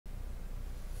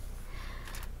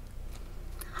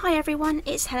Hi everyone,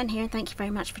 it's Helen here and thank you very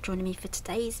much for joining me for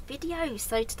today's video.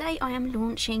 So today I am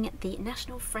launching the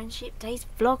National Friendship Days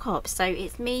vlog hop. So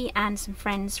it's me and some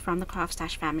friends from the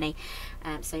CraftStash family.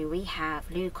 So we have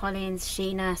Lou Collins,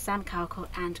 Sheena, Sam Calcott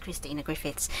and Christina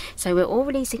Griffiths. So we're all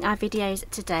releasing our videos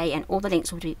today and all the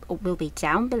links will be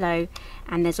down below,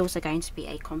 and there's also going to be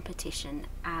a competition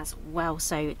as well.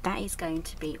 So that is going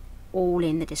to be all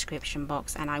in the description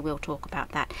box and I will talk about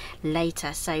that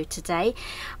later. So today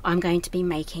I'm going to be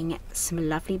making some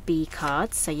lovely bee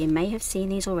cards. So you may have seen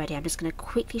these already. I'm just going to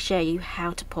quickly show you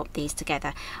how to pop these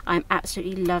together. I'm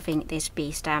absolutely loving this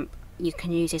bee stamp. You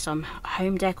can use this on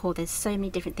home decor. There's so many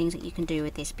different things that you can do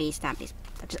with this bee stamp.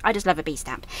 I just love a bee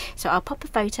stamp. So I'll pop a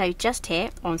photo just here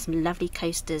on some lovely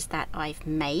coasters that I've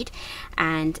made,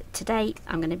 and today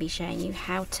I'm going to be showing you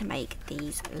how to make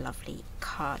these lovely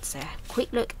cards. So a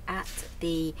quick look at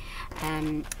the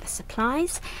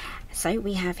supplies. So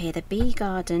we have here the Bee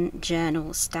Garden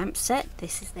Journal stamp set.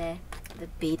 This is the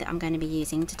bee that I'm going to be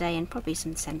using today, and probably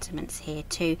some sentiments here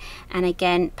too. And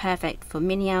again, perfect for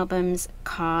mini albums,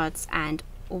 cards, and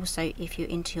also if you're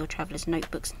into your travelers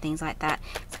notebooks and things like that,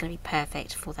 it's going to be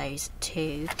perfect for those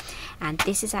too. And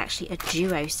this is actually a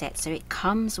duo set, so it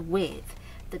comes with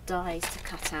the dies to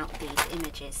cut out these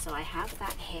images. So I have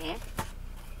that here.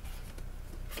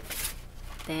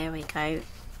 There we go.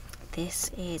 This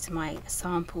is my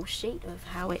sample sheet of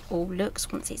how it all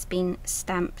looks once it's been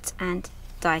stamped and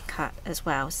die cut as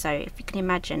well. So if you can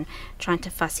imagine trying to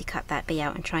fussy cut that bee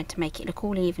out and trying to make it look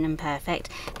all even and perfect,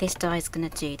 this die is going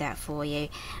to do that for you.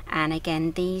 And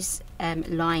again, these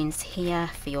lines here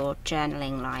for your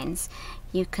journaling lines,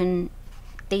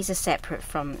 these are separate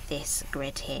from this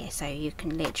grid here, so you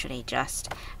can literally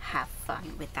just have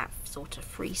fun with that sort of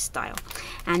freestyle.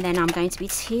 And then I'm going to be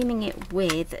teaming it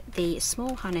with the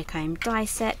small honeycomb die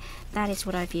set. That is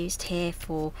what I've used here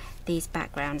for these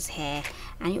backgrounds here,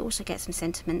 and you also get some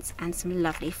sentiments and some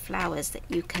lovely flowers that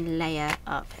you can layer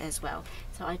up as well.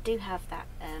 So I do have that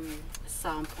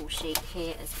sample sheet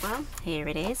here as well. Here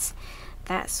it is.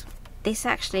 This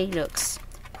actually looks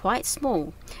quite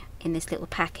small in this little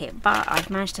packet, but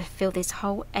I've managed to fill this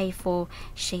whole A4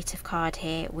 sheet of card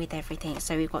here with everything.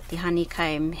 So we've got the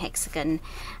honeycomb hexagon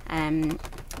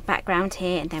background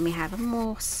here, and then we have a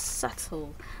more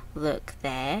subtle look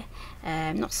there,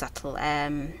 not subtle,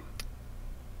 kind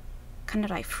of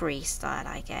like freestyle,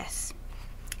 I guess.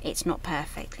 It's not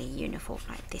perfectly uniform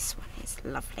like this one. It's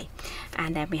lovely.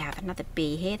 And then we have another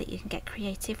bee here that you can get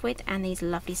creative with, and these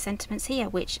lovely sentiments here,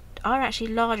 which are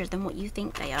actually larger than what you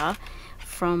think they are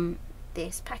from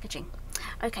this packaging.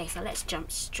 Okay, so let's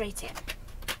jump straight in.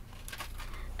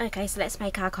 Okay, so let's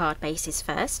make our card bases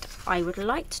first. I would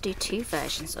like to do two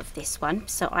versions of this one,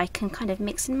 so I can kind of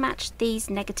mix and match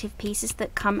these negative pieces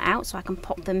that come out, so I can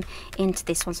pop them into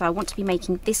this one. So I want to be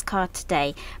making this card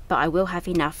today, but I will have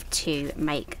enough to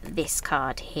make this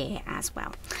card here as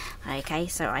well. Okay,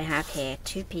 so I have here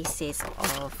two pieces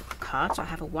of cards. I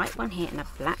have a white one here and a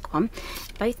black one,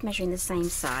 both measuring the same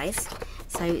size.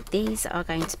 So these are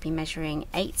going to be measuring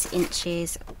 8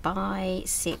 inches by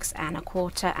 6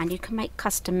 1/4, and you can make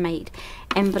custom made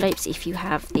envelopes if you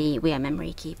have the We Are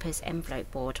Memory Keepers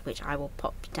envelope board, which I will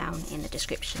pop down in the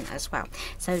description as well.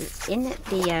 So in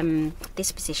the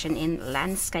this position in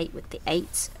landscape with the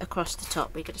 8 across the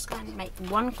top, we're just going to make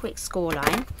one quick score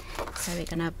line. So we're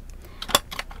going to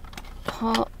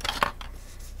pop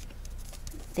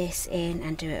this in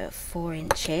and do it at 4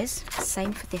 inches.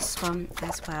 Same for this one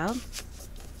as well.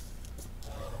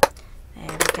 There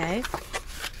we go.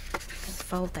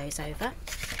 Fold those over.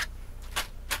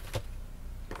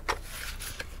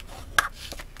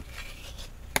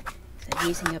 So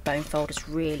using your bone folder is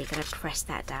really going to press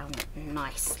that down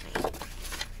nicely.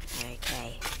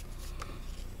 Okay.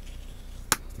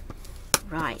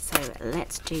 Right, so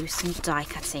let's do some die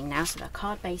cutting now. So the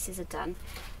card bases are done.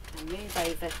 I'm going to move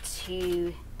over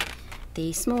to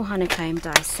the small honeycomb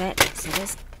die set. So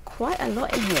there's quite a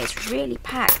lot in here. It's really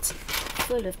packed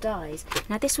full of dies.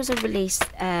 Now this was a release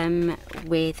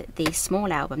with the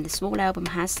small album. The small album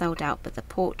has sold out, but the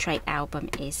portrait album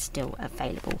is still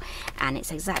available, and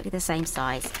it's exactly the same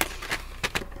size,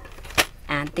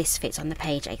 and this fits on the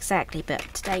page exactly, but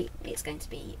today it's going to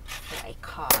be for a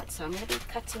card. So I'm going to be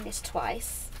cutting this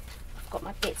twice. I've got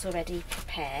my bits already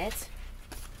prepared.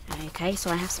 Okay, so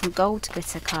I have some gold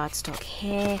glitter cardstock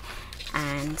here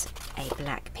and a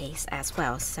black piece as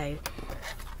well. So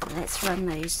let's run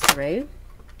those through.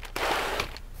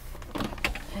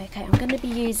 Okay, I'm going to be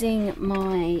using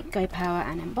my Go Power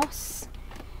and Emboss,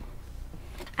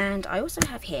 and I also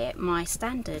have here my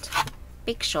standard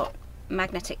Big Shot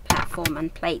magnetic platform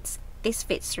and plates this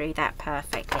fits through that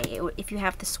perfectly. If you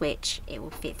have the switch, it will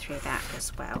fit through that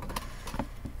as well.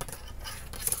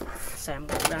 So I'm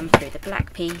going to run through the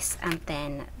black piece and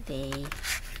then the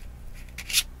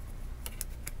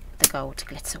gold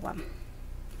glitter one.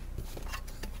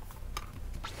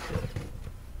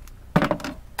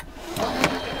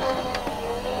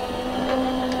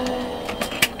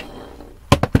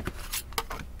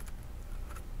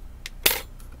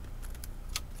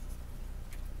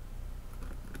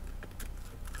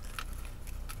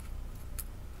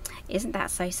 Isn't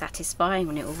that so satisfying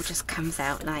when it all just comes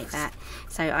out like that?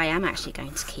 So I am actually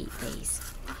going to keep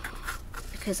these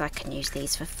because I can use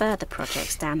these for further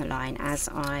projects down the line as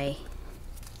I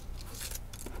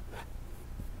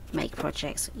make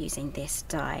projects using this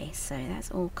die. So that's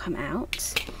all come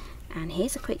out. And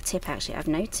here's a quick tip actually. I've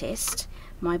noticed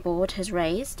my board has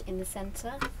raised in the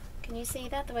center. Can you see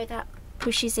that? The way that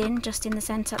pushes in just in the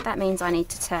center? That means I need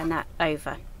to turn that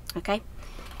over. Okay?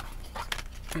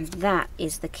 And that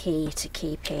is the key to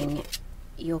keeping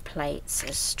your plates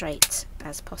as straight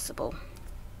as possible.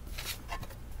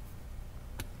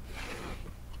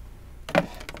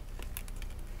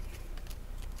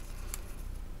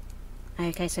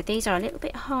 Okay, so these are a little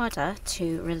bit harder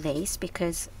to release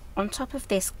because on top of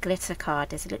this glitter card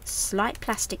there's a little slight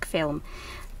plastic film.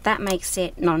 That makes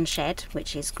it non-shed,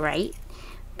 which is great,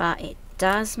 but it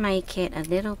does make it a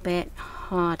little bit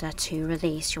harder to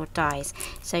release your dies.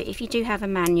 So if you do have a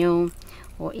manual,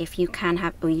 or if you can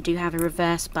have, or you do have a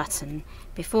reverse button,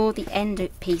 before the end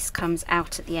piece comes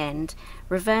out at the end,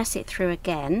 reverse it through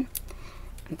again.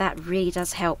 That really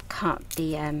does help cut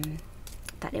the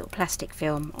that little plastic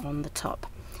film on the top.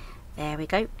 There we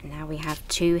go. Now we have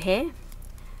two here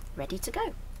ready to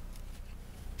go.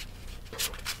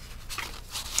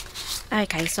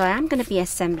 Okay, so I am going to be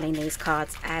assembling these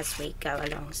cards as we go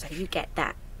along, so you get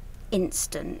that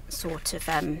instant sort of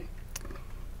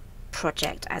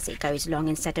project as it goes along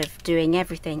instead of doing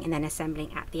everything and then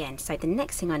assembling at the end. So the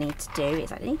next thing I need to do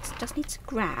is I just need to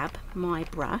grab my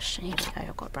brush, and here we go,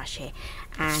 I've got a brush here,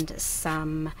 and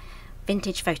some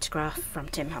vintage photograph from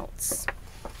Tim Holtz.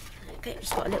 Okay,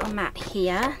 just got a little mat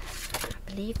here. I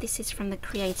believe this is from the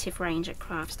creative range at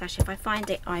CraftStash. If I find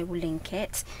it, I will link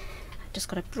it. Just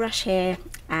got a brush here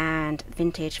and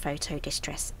vintage photo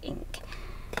distress ink.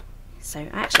 So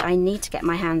actually I need to get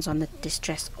my hands on the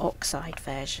distress oxide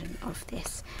version of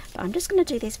this, but I'm just going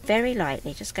to do this very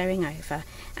lightly, just going over.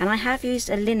 And I have used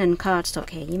a linen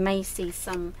cardstock here. You may see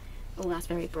some, oh that's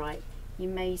very bright, you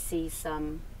may see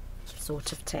some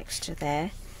sort of texture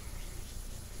there.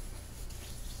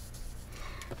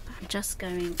 I'm just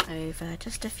going over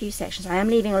just a few sections. I am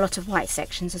leaving a lot of white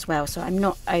sections as well, so I'm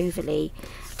not overly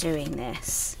doing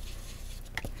this.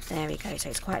 There we go, so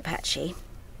it's quite patchy.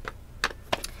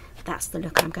 That's the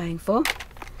look I'm going for.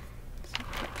 So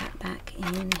put that back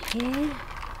in here.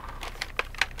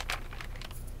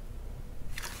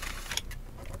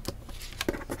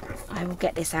 I will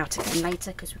get this out again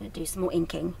later because we're going to do some more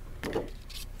inking.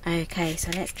 Okay,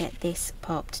 so let's get this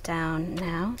popped down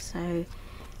now. So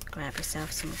grab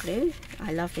yourself some glue.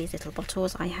 I love these little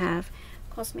bottles. I have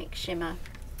Cosmic Shimmer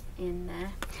in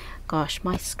there. Gosh,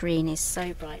 my screen is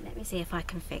so bright. Let me see if I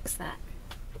can fix that.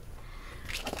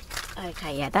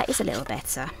 Okay, yeah, that is a little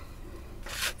better.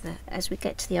 As we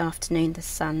get to the afternoon, the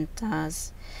sun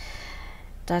does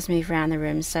move around the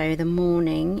room, so the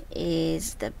morning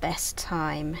is the best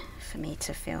time for me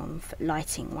to film,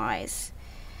 lighting wise.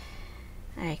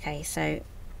 Okay, so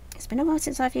it's been a while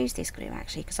since I've used this glue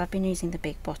actually, because I've been using the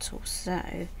big bottle,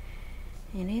 so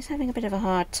it is having a bit of a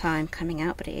hard time coming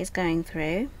out, but it is going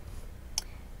through.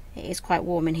 It is quite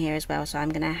warm in here as well, so I'm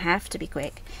going to have to be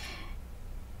quick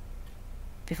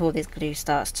before this glue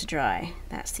starts to dry.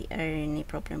 That's the only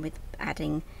problem with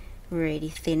adding really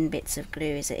thin bits of glue,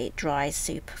 is that it dries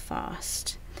super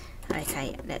fast.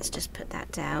 Okay, let's just put that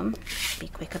down, be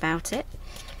quick about it.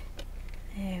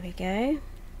 There we go.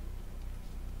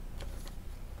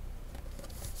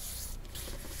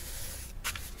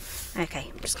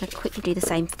 Okay, I'm just going to quickly do the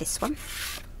same for this one.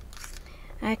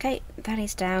 Okay, that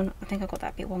is down. I think I got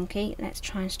that a bit wonky. Let's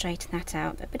try and straighten that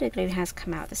out. A bit of glue has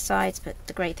come out the sides, but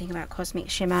the great thing about Cosmic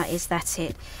Shimmer is that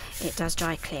it does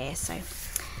dry clear, so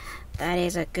that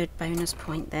is a good bonus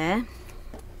point there.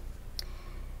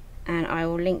 And I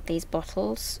will link these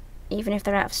bottles, even if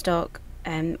they're out of stock.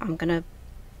 I'm going to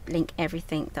link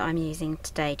everything that I'm using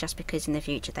today, just because in the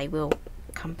future they will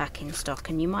come back in stock,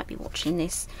 and you might be watching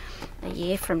this a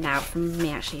year from now from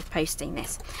me actually posting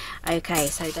this. Okay,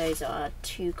 so those are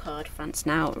 2 card fronts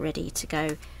now ready to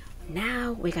go.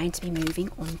 Now we're going to be moving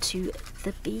on to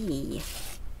the bee.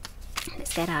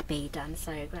 Let's get our bee done.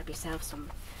 So grab yourself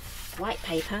some white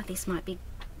paper. This might be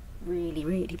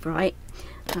really bright.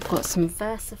 I've got some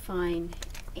VersaFine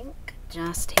ink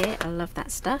just here. I love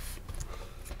that stuff.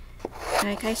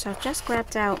 Okay, so I've just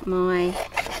grabbed out my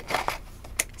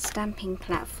stamping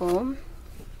platform.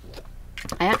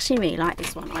 I actually really like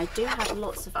this one. I do have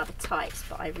lots of other types,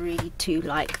 but I really do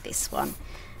like this one.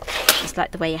 Just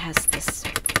like the way it has this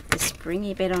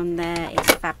springy bit on there.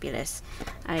 It's fabulous.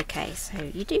 Okay,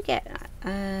 so you do get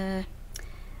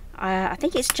I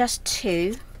think it's just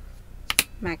 2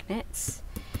 magnets.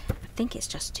 I think it's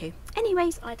just 2.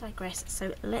 Anyways, I digress.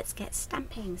 So let's get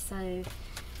stamping. So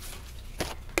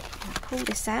I'll pull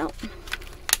this out.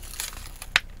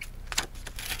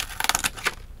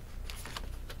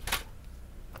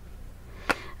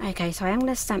 Okay, so I am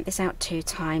going to stamp this out 2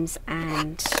 times,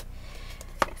 and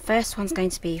first one's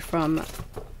going to be from,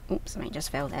 oops, something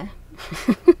just fell there.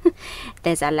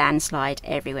 There's a landslide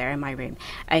everywhere in my room.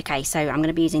 Okay, so I'm going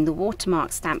to be using the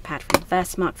watermark stamp pad from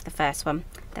VersaMark for the first one.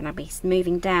 Then I'll be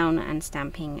moving down and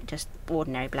stamping just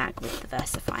ordinary black with the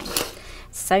VersaFine.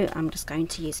 So I'm just going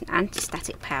to use an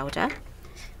anti-static powder.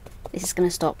 This is going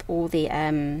to stop all the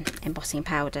embossing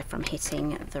powder from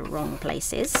hitting the wrong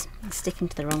places and sticking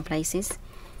to the wrong places.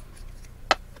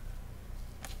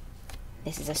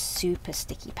 This is a super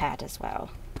sticky pad as well.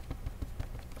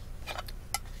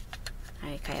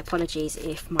 Okay, apologies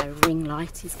if my ring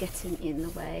light is getting in the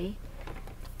way.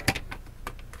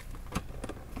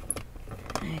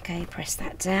 Okay, press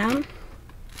that down.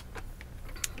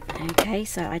 Okay,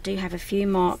 so I do have a few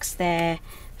marks there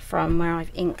from where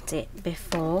I've inked it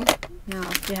before. Now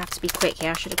I do have to be quick here,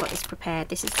 I should have got this prepared.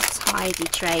 This is the tidy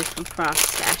tray from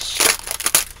CraftStash.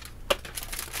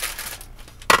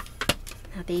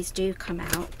 Now these do come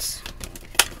out.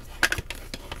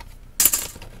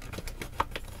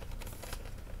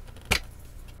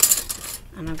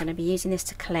 And I'm going to be using this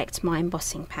to collect my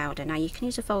embossing powder. Now you can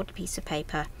use a folded piece of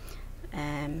paper.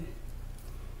 And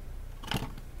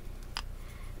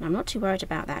I'm not too worried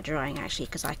about that drying actually,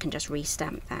 because I can just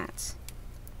re-stamp that.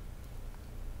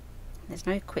 There's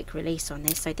no quick release on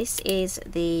this. So this is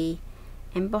the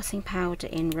embossing powder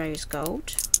in rose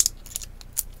gold.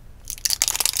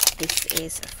 This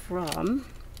is from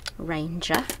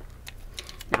Ranger.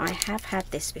 Now I have had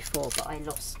this before, but I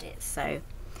lost it, so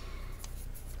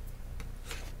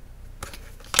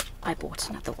I bought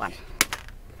another one.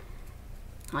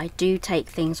 I do take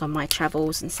things on my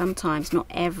travels, and sometimes not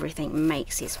everything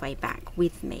makes its way back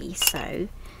with me, so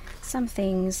some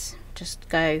things just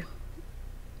go.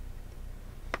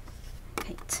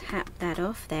 Okay, tap that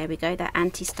off. There we go. That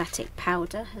anti-static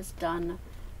powder has done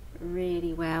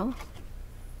really well.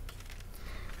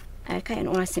 Okay, and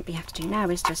all I simply have to do now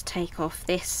is just take off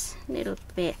this little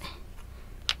bit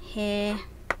here,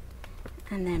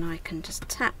 and then I can just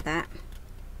tap that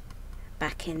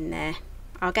back in there.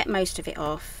 I'll get most of it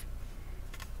off,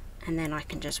 and then I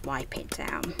can just wipe it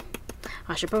down.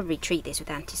 I should probably treat this with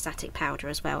anti-static powder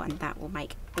as well, and that will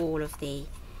make all of the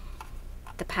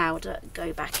powder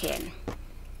go back in.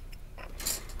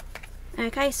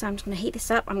 Okay, so I'm just going to heat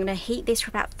this up. I'm going to heat this for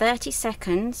about 30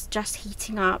 seconds, just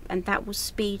heating up, and that will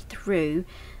speed through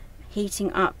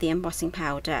heating up the embossing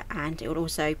powder, and it will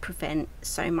also prevent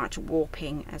so much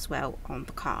warping as well on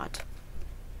the card.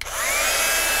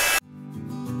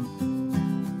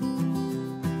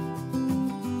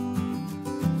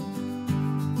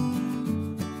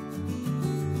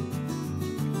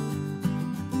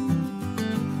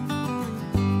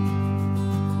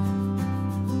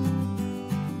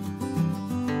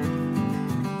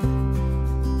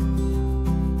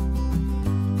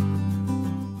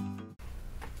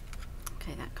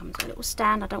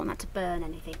 Stand. I don't want that to burn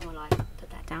anything while I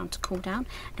put that down to cool down.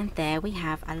 And there we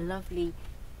have a lovely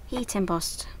heat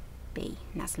embossed bee,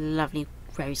 and that's a lovely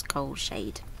rose gold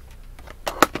shade.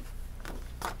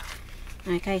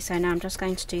 Okay, so now I'm just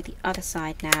going to do the other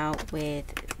side now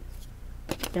with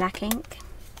black ink.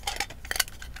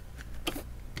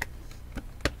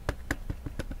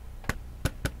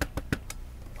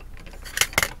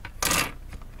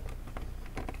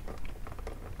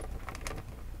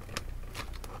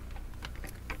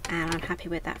 And I'm happy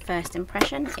with that first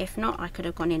impression. If not, I could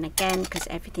have gone in again because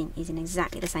everything is in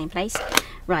exactly the same place.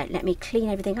 Right, let me clean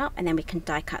everything up and then we can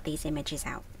die cut these images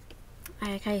out.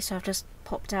 Okay, so I've just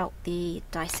popped out the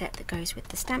die set that goes with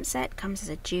the stamp set. Comes as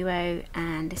a duo,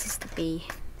 and this is the bee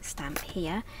stamp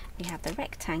here. We have the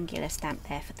rectangular stamp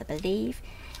there for the believe,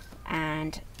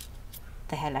 and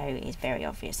the hello is very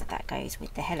obvious that goes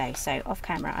with the hello. So off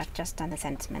camera I've just done the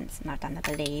sentiments, and I've done the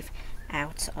believe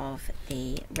out of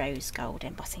the rose gold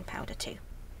embossing powder too.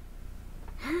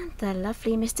 The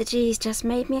lovely Mr. G's just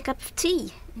made me a cup of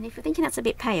tea, and if you're thinking that's a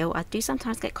bit pale, I do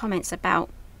sometimes get comments about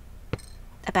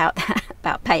that.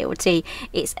 about pale tea.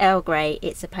 It's Earl Grey,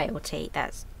 it's a pale tea.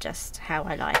 That's just how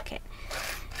I like it.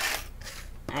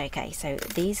 Okay, so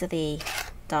these are the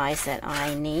dies that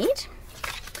I need.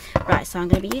 Right, so I'm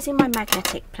going to be using my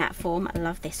magnetic platform. I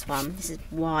love this one. This is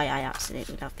why I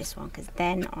absolutely love this one, because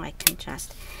then I can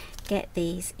just get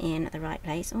these in the right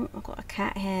place. Oh, I've got a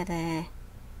cat hair there.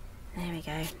 There we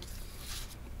go.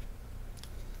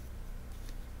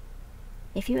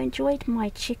 If you enjoyed my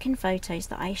chicken photos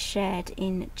that I shared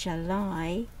in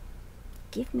July,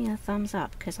 give me a thumbs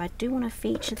up, because I do want to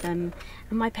feature them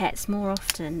and my pets more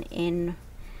often in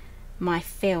my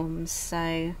films.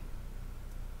 So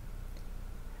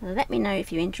let me know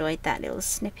if you enjoyed that little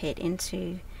snippet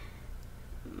into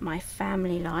my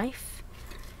family life,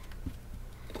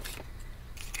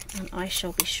 and I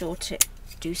shall be sure to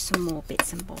do some more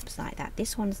bits and bobs like that.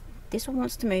 This one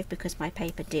wants to move because my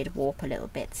paper did warp a little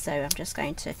bit, so I'm just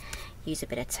going to use a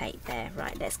bit of tape there.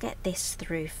 Right, let's get this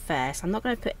through first. I'm not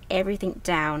going to put everything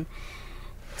down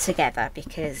together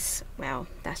because, well,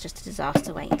 that's just a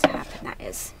disaster waiting to happen, that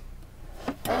is.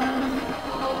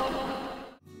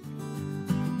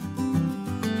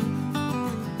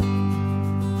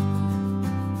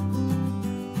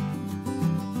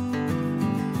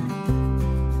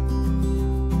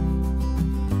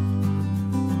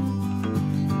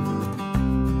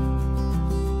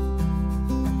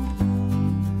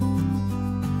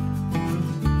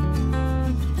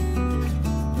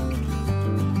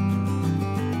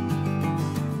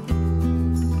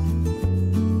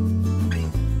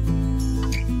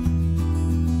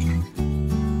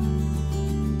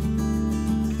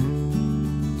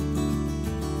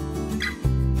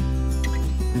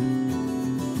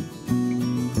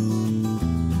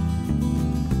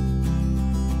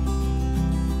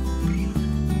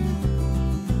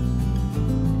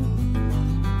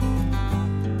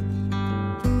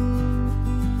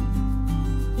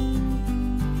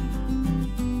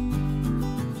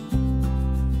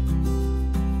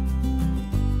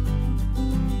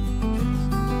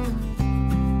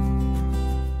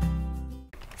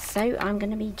 So I'm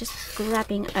going to be just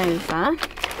grabbing over.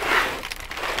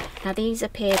 Now these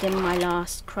appeared in my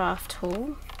last craft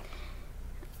haul.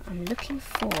 I'm looking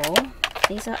for,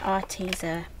 these are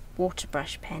Arteza water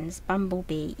brush pens,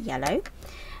 Bumblebee yellow,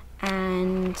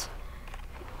 and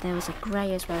there was a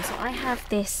grey as well. So I have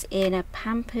this in a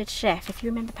Pampered Chef. If you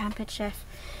remember Pampered Chef,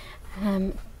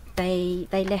 they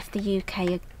left the UK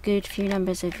a good few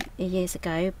numbers of years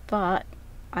ago, but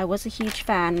I was a huge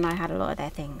fan and I had a lot of their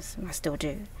things, and I still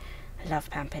do. I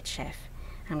love Pampered Chef.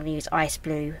 I'm going to use ice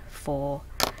blue for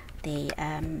the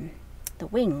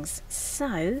wings.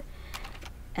 So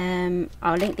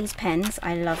I'll link these pens.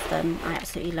 I love them. I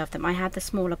absolutely love them. I had the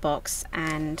smaller box,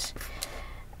 and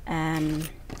I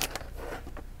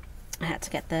had to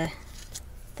get the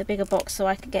bigger box so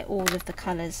I could get all of the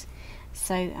colours.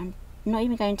 So I'm not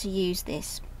even going to use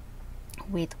this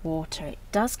with water. It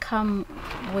does come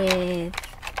with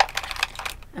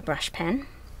a brush pen,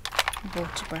 a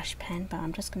water brush pen, but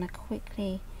I'm just going to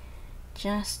quickly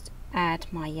just add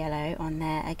my yellow on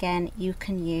there. Again, you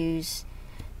can use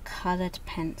coloured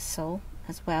pencil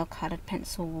as well. Coloured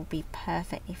pencil will be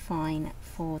perfectly fine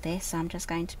for this. I'm just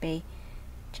going to be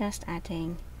just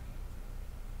adding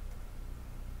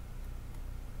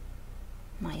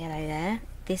my yellow there.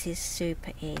 This is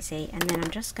super easy, and then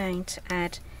I'm just going to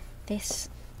add this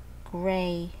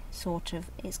grey sort of,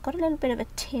 it's got a little bit of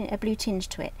a blue tinge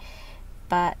to it,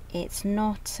 but it's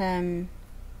not a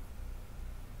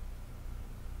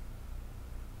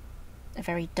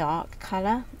very dark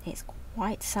colour. It's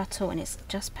quite subtle and it's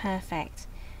just perfect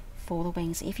for the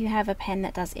wings. If you have a pen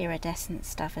that does iridescent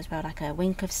stuff as well, like a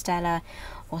Wink of Stella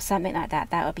or something like that,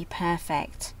 that would be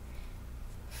perfect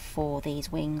for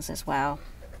these wings as well.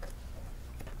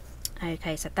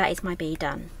 Okay, so that is my bee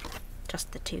done.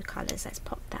 Just the two colours. Let's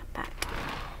pop that back.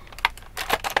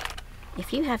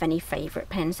 If you have any favourite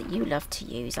pens that you love to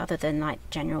use other than like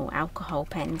general alcohol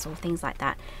pens or things like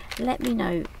that, let me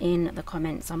know in the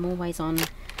comments. I'm always on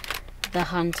the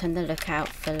hunt and the lookout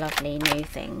for lovely new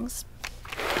things.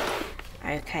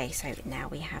 Okay, so now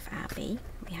we have our bee,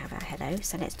 we have our hello.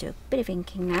 So let's do a bit of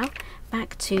inking now.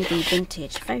 Back to the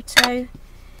vintage photo,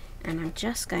 and I'm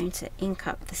just going to ink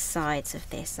up the sides of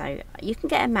this. So you can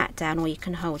get a mat down, or you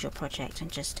can hold your project and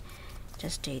just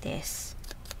do this.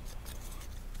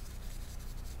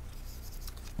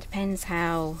 Depends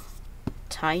how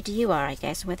tidy you are, I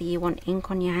guess, whether you want ink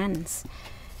on your hands.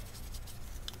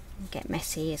 Get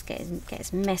messy, get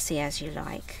as messy as you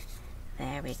like.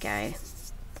 There we go.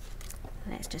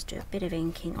 Let's just do a bit of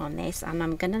inking on this, and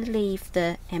I'm going to leave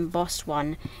the embossed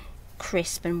one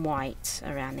crisp and white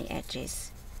around the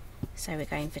edges. So we're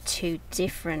going for 2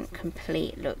 different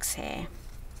complete looks here.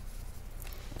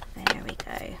 There we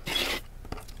go.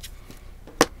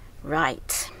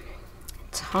 Right,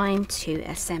 time to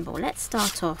assemble. Let's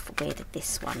start off with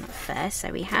this one first. So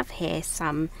we have here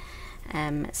some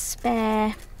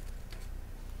spare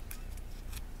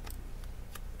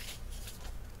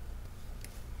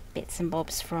bits and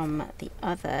bobs from the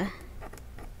other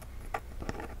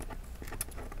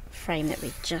frame that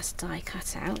we've just die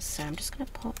cut out. So I'm just going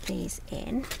to pop these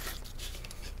in.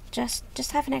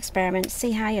 Just have an experiment,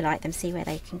 see how you like them, see where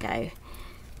they can go. I'm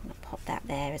going to pop that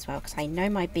there as well, because I know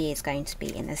my bee is going to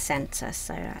be in the center,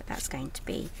 so that's going to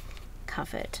be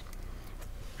covered.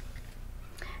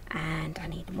 And I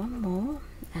need one more.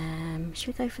 Should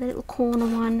we go for the little corner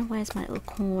one? Where's my little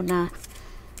corner?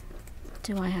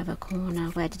 Do I have a corner?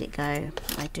 Where did it go?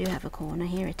 I do have a corner.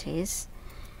 Here it is.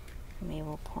 We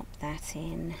will pop that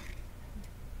in.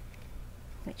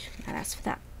 Which, now that's for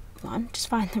that one. Just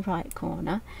find the right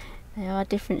corner. They are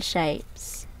different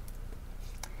shapes.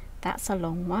 That's a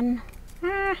long one.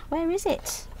 Ah, where is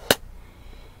it?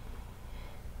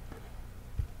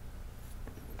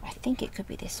 I think it could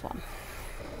be this one.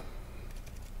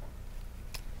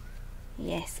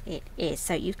 Yes, it is.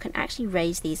 So you can actually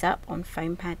raise these up on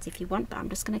foam pads if you want, but I'm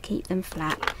just going to keep them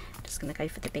flat. I'm just going to go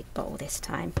for the big bottle this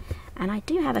time. And I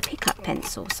do have a pickup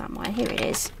pencil somewhere. Here it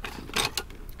is.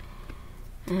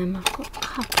 I've got a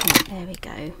couple. There we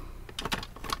go.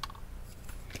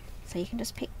 So you can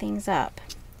just pick things up.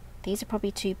 These are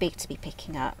probably too big to be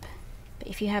picking up, but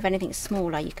if you have anything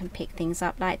smaller, you can pick things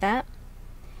up like that.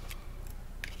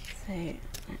 So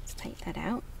let's take that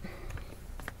out.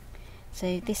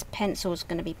 So this pencil is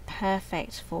going to be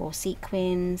perfect for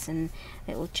sequins and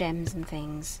little gems and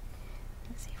things.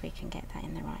 Let's see if we can get that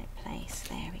in the right place.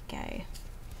 There we go.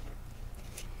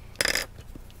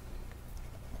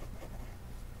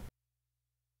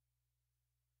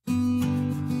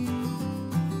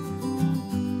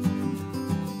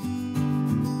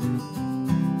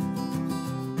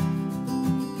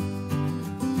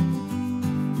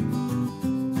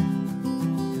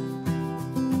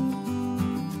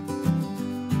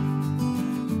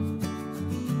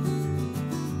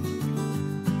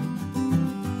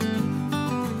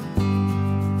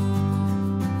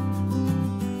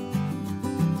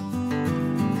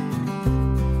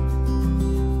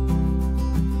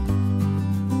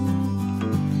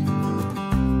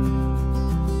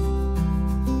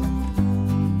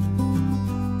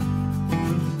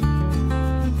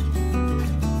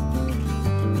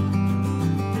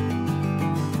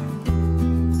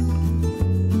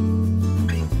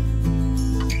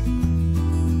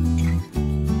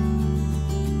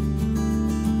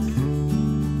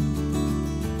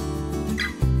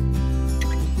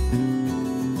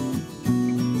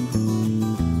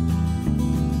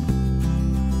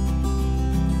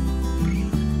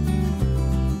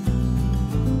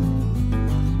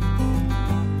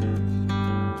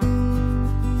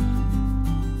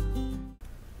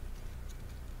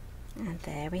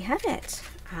 We have it,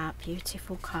 our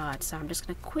beautiful card. So I'm just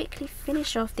going to quickly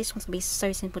finish off. This one's going to be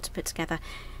so simple to put together,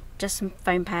 just some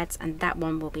foam pads, and that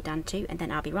one will be done too, and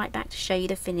then I'll be right back to show you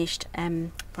the finished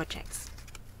projects.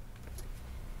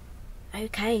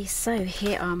 Okay, so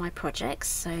here are my projects.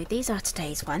 So these are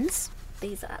today's ones.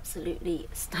 These are absolutely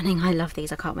stunning. I love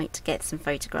these. I can't wait to get some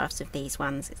photographs of these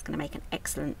ones. It's going to make an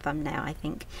excellent thumbnail, I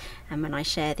think, and when I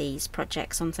share these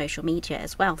projects on social media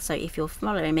as well. So if you're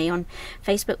following me on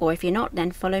Facebook, or if you're not, then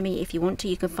follow me if you want to.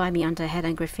 You can find me under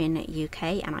Helen Griffin UK,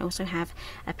 and I also have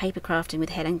a paper crafting with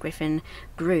Helen Griffin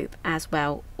group as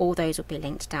well. All those will be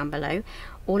linked down below.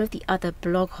 All of the other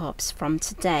blog hops from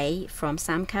today, from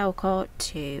Sam Calcott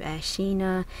to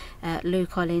Sheena, Lou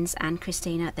Collins and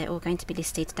Christina, they're all going to be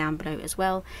listed down below as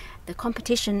well. The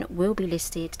competition will be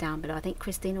listed down below. I think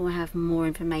Christina will have more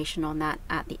information on that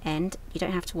at the end. You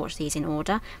don't have to watch these in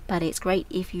order, but it's great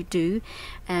if you do.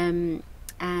 And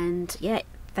yeah,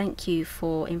 thank you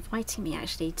for inviting me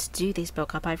actually to do this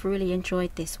blog up. I've really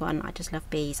enjoyed this one. I just love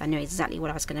bees. I know exactly what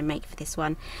I was going to make for this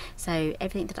one. So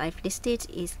everything that I've listed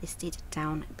is listed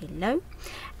down below.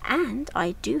 And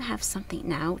I do have something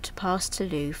now to pass to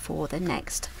Lou for the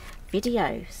next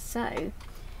video. So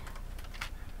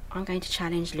I'm going to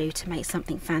challenge Lou to make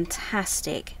something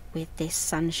fantastic with this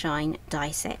sunshine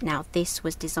die set. Now this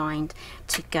was designed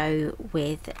to go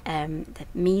with the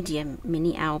medium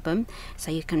mini album,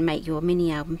 so you can make your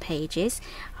mini album pages.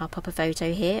 I'll pop a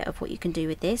photo here of what you can do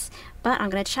with this, but I'm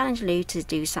going to challenge Lou to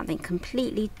do something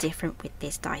completely different with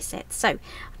this die set. So I'm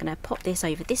going to pop this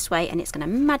over this way and it's going to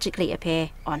magically appear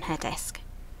on her desk.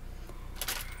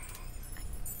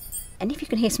 And if you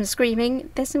can hear some screaming,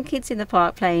 there's some kids in the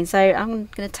park playing, so I'm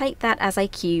going to take that as a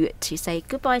cue to say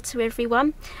goodbye to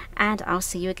everyone, and I'll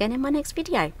see you again in my next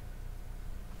video.